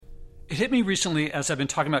It hit me recently as I've been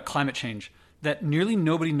talking about climate change that nearly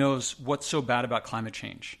nobody knows what's so bad about climate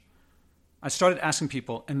change. I started asking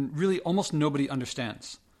people, and really almost nobody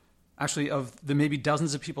understands. Actually, of the maybe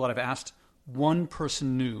dozens of people that I've asked, one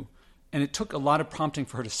person knew, and it took a lot of prompting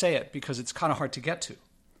for her to say it because it's kind of hard to get to.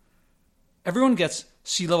 Everyone gets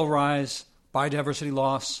sea level rise, biodiversity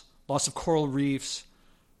loss, loss of coral reefs,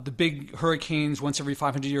 the big hurricanes, once every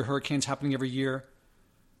 500-year hurricanes happening every year.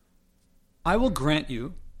 I will grant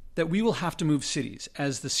you that we will have to move cities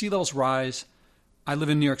as the sea levels rise. I live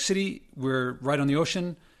in New York City. We're right on the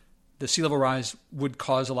ocean. The sea level rise would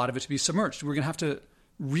cause a lot of it to be submerged. We're going to have to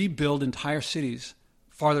rebuild entire cities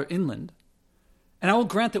farther inland. And I will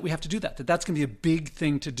grant that we have to do that that's going to be a big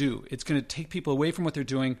thing to do. It's going to take people away from what they're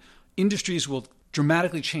doing. Industries will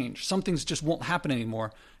dramatically change. Some things just won't happen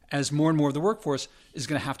anymore as more and more of the workforce is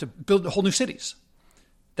going to have to build whole new cities.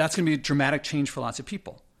 That's going to be a dramatic change for lots of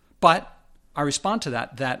people. But I respond to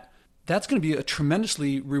that's going to be a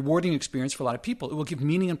tremendously rewarding experience for a lot of people. It will give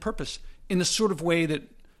meaning and purpose in the sort of way that,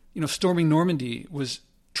 storming Normandy was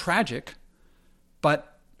tragic,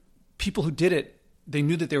 but people who did it, they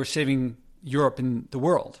knew that they were saving Europe and the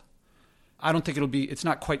world. I don't think it's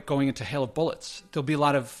not quite going into hail of bullets. There'll be a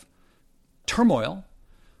lot of turmoil,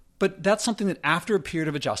 but that's something that after a period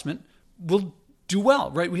of adjustment will do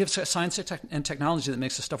well, right? We have science and technology that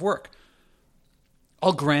makes this stuff work.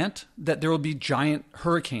 I'll grant that there will be giant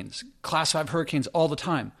hurricanes, class 5 hurricanes all the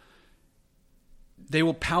time. They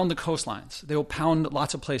will pound the coastlines. They will pound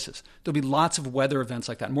lots of places. There'll be lots of weather events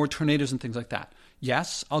like that, more tornadoes and things like that.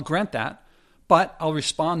 Yes, I'll grant that, but I'll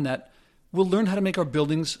respond that we'll learn how to make our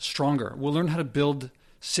buildings stronger. We'll learn how to build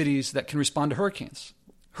cities that can respond to hurricanes.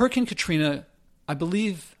 Hurricane Katrina, I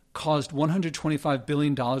believe, caused $125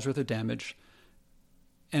 billion worth of damage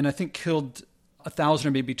and I think killed 1,000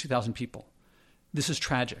 or maybe 2,000 people. This is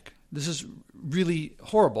tragic. This is really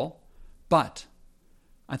horrible, but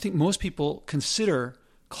I think most people consider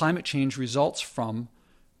climate change results from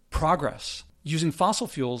progress using fossil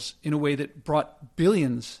fuels in a way that brought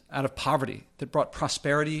billions out of poverty, that brought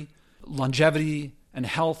prosperity, longevity, and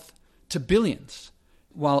health to billions.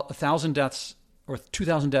 While 1,000 deaths or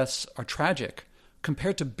 2,000 deaths are tragic,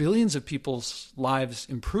 compared to billions of people's lives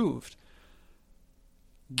improved,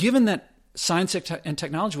 given that science and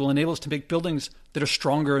technology will enable us to make buildings that are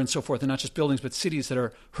stronger and so forth, and not just buildings, but cities that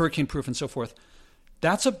are hurricane-proof and so forth.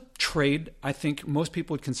 That's a trade I think most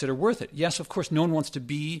people would consider worth it. Yes, of course, no one wants to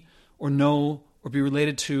be or know or be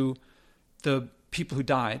related to the people who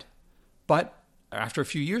died. But after a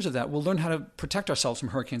few years of that, we'll learn how to protect ourselves from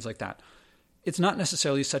hurricanes like that. It's not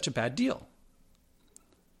necessarily such a bad deal.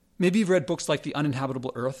 Maybe you've read books like The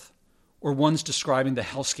Uninhabitable Earth, or ones describing the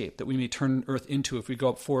hellscape that we may turn Earth into if we go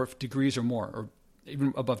up 4 degrees or more, or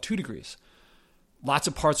even above 2 degrees. Lots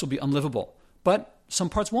of parts will be unlivable, but some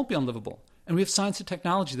parts won't be unlivable. And we have science and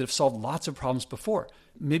technology that have solved lots of problems before.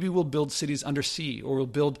 Maybe we'll build cities under sea, or we'll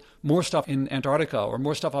build more stuff in Antarctica, or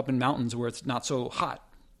more stuff up in mountains where it's not so hot.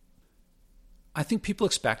 I think people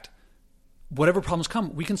expect whatever problems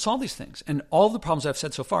come, we can solve these things. And all the problems I've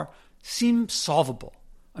said so far seem solvable.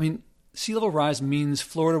 I mean, sea level rise means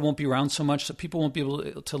Florida won't be around so much, so people won't be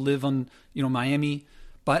able to live on, Miami,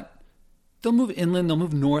 but they'll move inland, they'll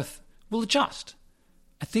move north, we'll adjust.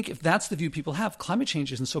 I think if that's the view people have, climate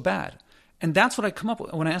change isn't so bad. And that's what I come up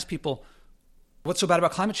with when I ask people, what's so bad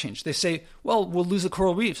about climate change? They say, well, we'll lose the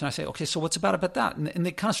coral reefs. And I say, okay, so what's bad about that? And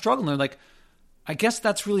they kind of struggle. And they're like, I guess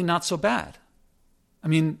that's really not so bad. I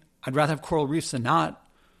mean, I'd rather have coral reefs than not,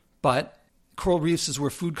 but coral reefs is where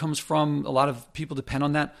food comes from. A lot of people depend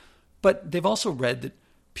on that. But they've also read that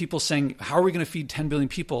people saying, how are we going to feed 10 billion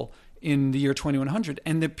people in the year 2100?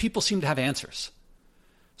 And the people seem to have answers.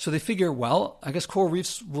 So they figure, well, I guess coral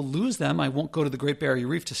reefs will lose them. I won't go to the Great Barrier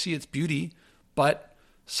Reef to see its beauty, but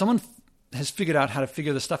someone has figured out how to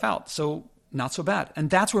figure this stuff out. So not so bad. And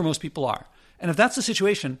that's where most people are. And if that's the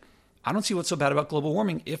situation, I don't see what's so bad about global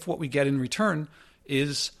warming if what we get in return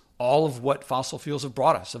is all of what fossil fuels have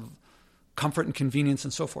brought us, of comfort and convenience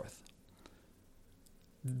and so forth.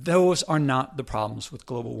 Those are not the problems with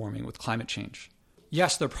global warming, with climate change.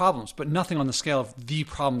 Yes, there are problems, but nothing on the scale of the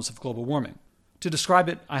problems of global warming. To describe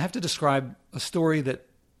it, I have to describe a story that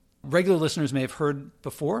regular listeners may have heard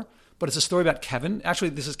before, but it's a story about Kevin. Actually,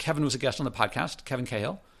 Kevin was a guest on the podcast, Kevin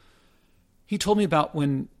Cahill. He told me about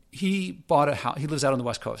when he bought a house. He lives out on the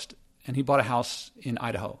West Coast, and he bought a house in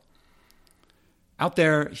Idaho. Out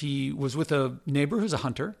there, he was with a neighbor who's a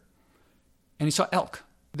hunter, and he saw elk.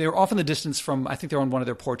 They were off in the distance from, I think they were on one of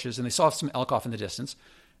their porches, and they saw some elk off in the distance.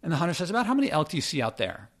 And the hunter says, about how many elk do you see out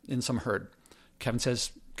there in some herd? Kevin says,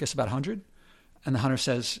 guess about 100. And the hunter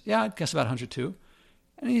says, yeah, I guess about 100 too.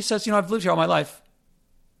 And he says, I've lived here all my life.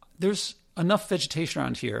 there's enough vegetation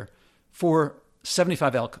around here for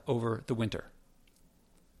 75 elk over the winter.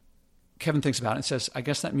 Kevin thinks about it and says, I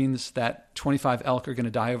guess that means that 25 elk are going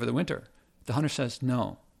to die over the winter. The hunter says,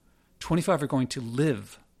 no, 25 are going to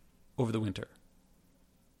live over the winter.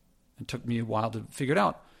 It took me a while to figure it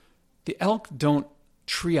out. The elk don't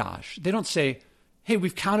triage. They don't say, hey,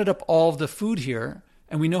 we've counted up all of the food here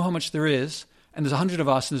and we know how much there is, and there's 100 of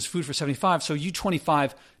us and there's food for 75, so you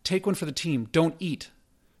 25, take one for the team. Don't eat.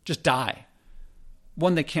 Just die.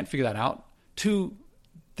 One, they can't figure that out. Two,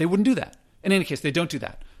 they wouldn't do that. In any case, they don't do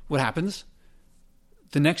that. What happens?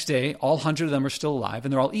 The next day, all 100 of them are still alive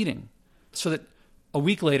and they're all eating. So that a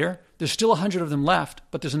week later, there's still 100 of them left,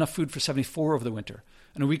 but there's enough food for 74 over the winter.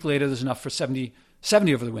 And a week later, there's enough for 70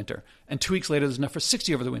 over the winter. And 2 weeks later, there's enough for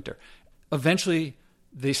 60 over the winter. Eventually,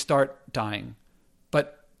 they start dying.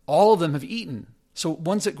 But all of them have eaten. So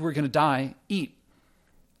ones that were going to die, eat.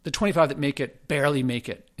 The 25 that make it barely make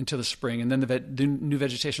it into the spring, and then the new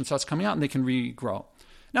vegetation starts coming out and they can regrow.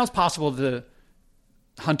 Now, it's possible the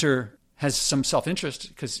hunter has some self-interest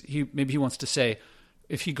because maybe he wants to say,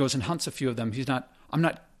 if he goes and hunts a few of them, I'm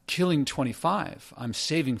not killing 25, I'm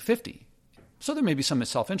saving 50. So there may be some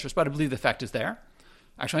self-interest, but I believe the effect is there.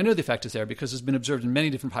 Actually, I know the effect is there because it's been observed in many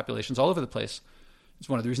different populations all over the place. It's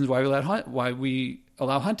one of the reasons why we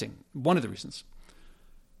allow hunting. One of the reasons.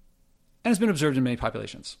 And it's been observed in many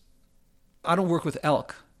populations. I don't work with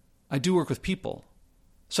elk. I do work with people.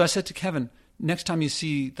 So I said to Kevin, next time you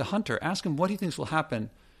see the hunter, ask him what he thinks will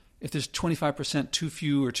happen if there's 25% too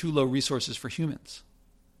few or too low resources for humans.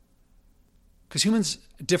 Because humans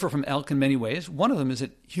differ from elk in many ways. One of them is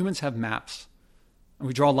that humans have maps. And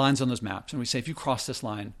we draw lines on those maps. And we say, if you cross this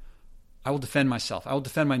line, I will defend myself. I will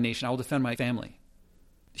defend my nation. I will defend my family.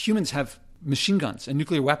 Humans have machine guns and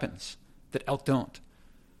nuclear weapons that elk don't.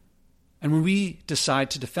 And when we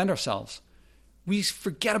decide to defend ourselves, we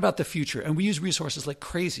forget about the future and we use resources like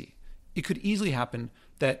crazy. It could easily happen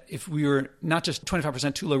that if we were not just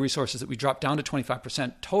 25% too low resources, that we drop down to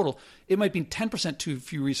 25% total, it might be 10% too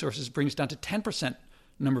few resources brings down to 10%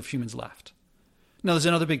 number of humans left. Now, there's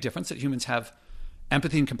another big difference that humans have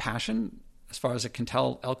empathy and compassion, as far as I can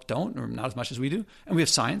tell, elk don't, or not as much as we do. And we have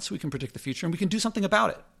science, we can predict the future, and we can do something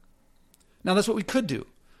about it. Now, that's what we could do.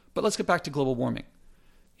 But let's get back to global warming.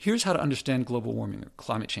 Here's how to understand global warming or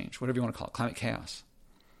climate change, whatever you want to call it, climate chaos.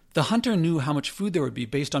 The hunter knew how much food there would be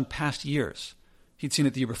based on past years. He'd seen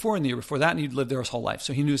it the year before and the year before that, and he'd lived there his whole life.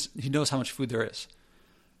 So he knows how much food there is.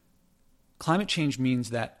 Climate change means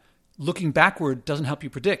that looking backward doesn't help you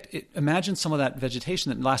predict. Imagine some of that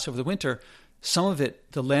vegetation that lasts over the winter. Some of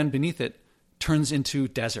it, the land beneath it, turns into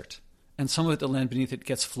desert. And some of it, the land beneath it,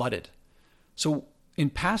 gets flooded. So in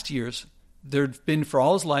past years, there'd been for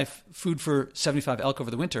all his life food for 75 elk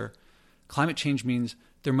over the winter. Climate change means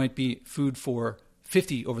there might be food for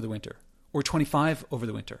 50 over the winter or 25 over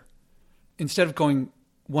the winter. Instead of going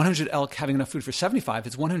 100 elk having enough food for 75,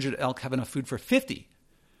 it's 100 elk have enough food for 50.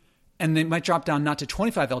 And they might drop down not to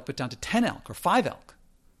 25 elk, but down to 10 elk or 5 elk.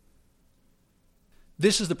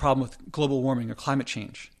 This is the problem with global warming or climate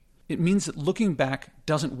change. It means that looking back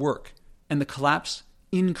doesn't work and the collapse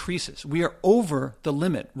increases. We are over the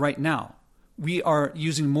limit right now. We are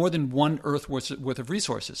using more than one Earth worth of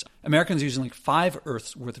resources. Americans are using like 5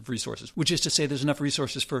 Earths worth of resources, which is to say there's enough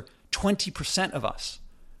resources for 20% of us.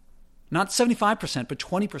 Not 75%, but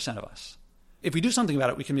 20% of us. If we do something about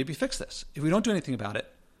it, we can maybe fix this. If we don't do anything about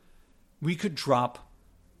it, we could drop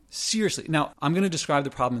seriously. Now, I'm going to describe the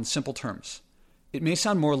problem in simple terms. It may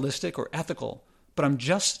sound moralistic or ethical, but I'm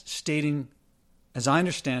just stating, as I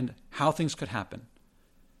understand, how things could happen.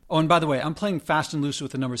 Oh, and by the way, I'm playing fast and loose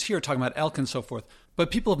with the numbers here, talking about elk and so forth,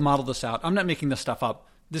 but people have modeled this out. I'm not making this stuff up.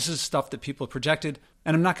 This is stuff that people have projected,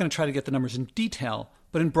 and I'm not going to try to get the numbers in detail,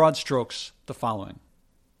 but in broad strokes, the following.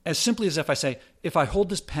 As simply as if I say, if I hold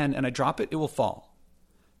this pen and I drop it, it will fall.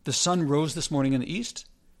 The sun rose this morning in the east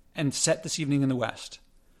and set this evening in the west.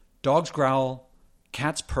 Dogs growl,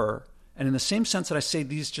 cats purr, and in the same sense that I say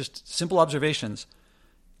these just simple observations,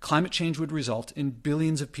 climate change would result in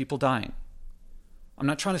billions of people dying. I'm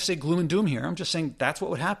not trying to say gloom and doom here. I'm just saying that's what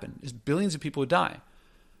would happen, is billions of people would die.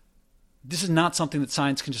 This is not something that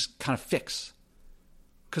science can just kind of fix.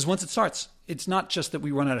 Because once it starts, it's not just that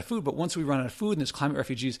we run out of food, but once we run out of food and there's climate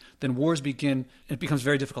refugees, then wars begin, and it becomes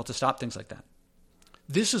very difficult to stop things like that.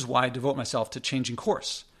 This is why I devote myself to changing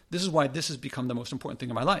course. This is why this has become the most important thing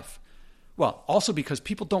in my life. Well, also because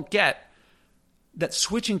people don't get that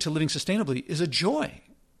switching to living sustainably is a joy.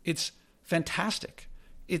 It's fantastic.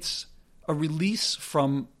 It's a release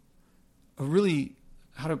from a really,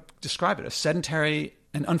 how to describe it, a sedentary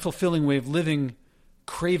and unfulfilling way of living,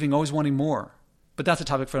 craving, always wanting more. But that's a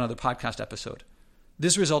topic for another podcast episode.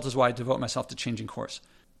 This result is why I devote myself to changing course.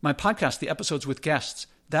 My podcast, the episodes with guests,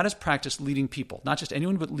 that is practice leading people, not just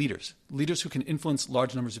anyone, but leaders who can influence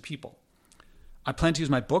large numbers of people. I plan to use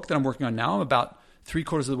my book that I'm working on now. I'm about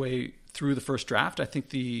 3/4 of the way through the first draft. I think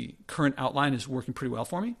the current outline is working pretty well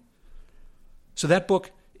for me. So that book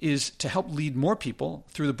is to help lead more people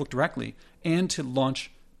through the book directly and to launch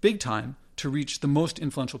big time to reach the most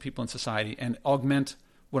influential people in society and augment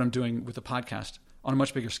what I'm doing with the podcast on a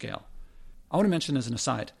much bigger scale. I want to mention as an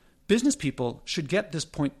aside, business people should get this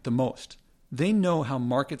point the most. They know how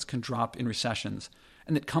markets can drop in recessions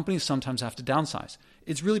and that companies sometimes have to downsize.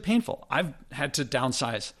 It's really painful. I've had to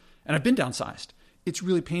downsize and I've been downsized. It's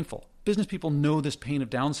really painful. Business people know this pain of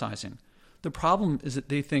downsizing. The problem is that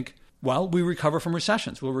they think, well, we recover from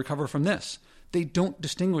recessions. We'll recover from this. They don't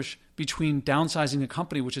distinguish between downsizing a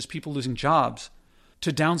company, which is people losing jobs,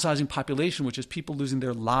 to downsizing population, which is people losing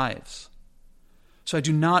their lives. So I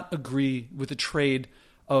do not agree with the trade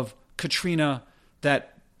of Katrina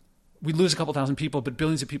that we lose a couple thousand people, but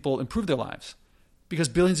billions of people improve their lives, because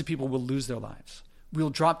billions of people will lose their lives.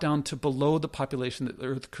 We'll drop down to below the population that the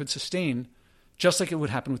Earth could sustain, just like it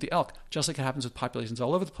would happen with the elk, just like it happens with populations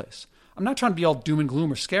all over the place. I'm not trying to be all doom and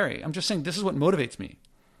gloom or scary. I'm just saying this is what motivates me.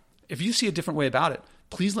 If you see a different way about it,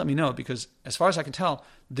 please let me know, because as far as I can tell,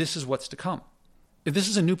 this is what's to come. If this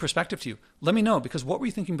is a new perspective to you, let me know, because what were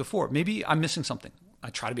you thinking before? Maybe I'm missing something.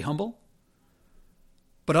 I try to be humble.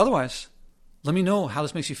 But otherwise, let me know how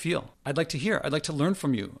this makes you feel. I'd like to hear. I'd like to learn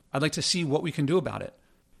from you. I'd like to see what we can do about it.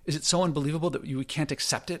 Is it so unbelievable that we can't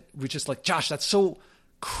accept it? We're just like, Josh, that's so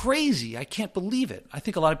crazy. I can't believe it. I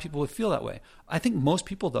think a lot of people would feel that way. I think most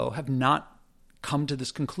people, though, have not come to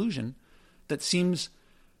this conclusion that seems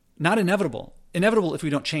not inevitable. Inevitable if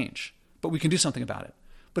we don't change, but we can do something about it.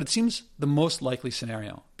 But it seems the most likely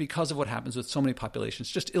scenario because of what happens with so many populations,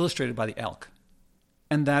 just illustrated by the elk.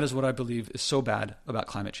 And that is what I believe is so bad about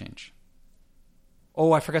climate change.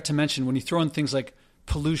 Oh, I forgot to mention, when you throw in things like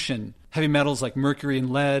pollution, heavy metals like mercury and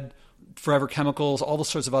lead, forever chemicals, all the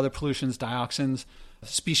sorts of other pollutions, dioxins,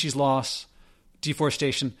 species loss,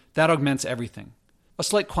 deforestation, that augments everything. A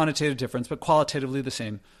slight quantitative difference, but qualitatively the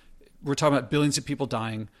same. We're talking about billions of people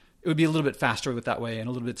dying. It would be a little bit faster with that way and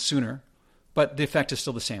a little bit sooner, but the effect is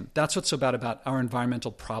still the same. That's what's so bad about our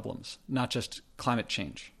environmental problems, not just climate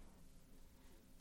change.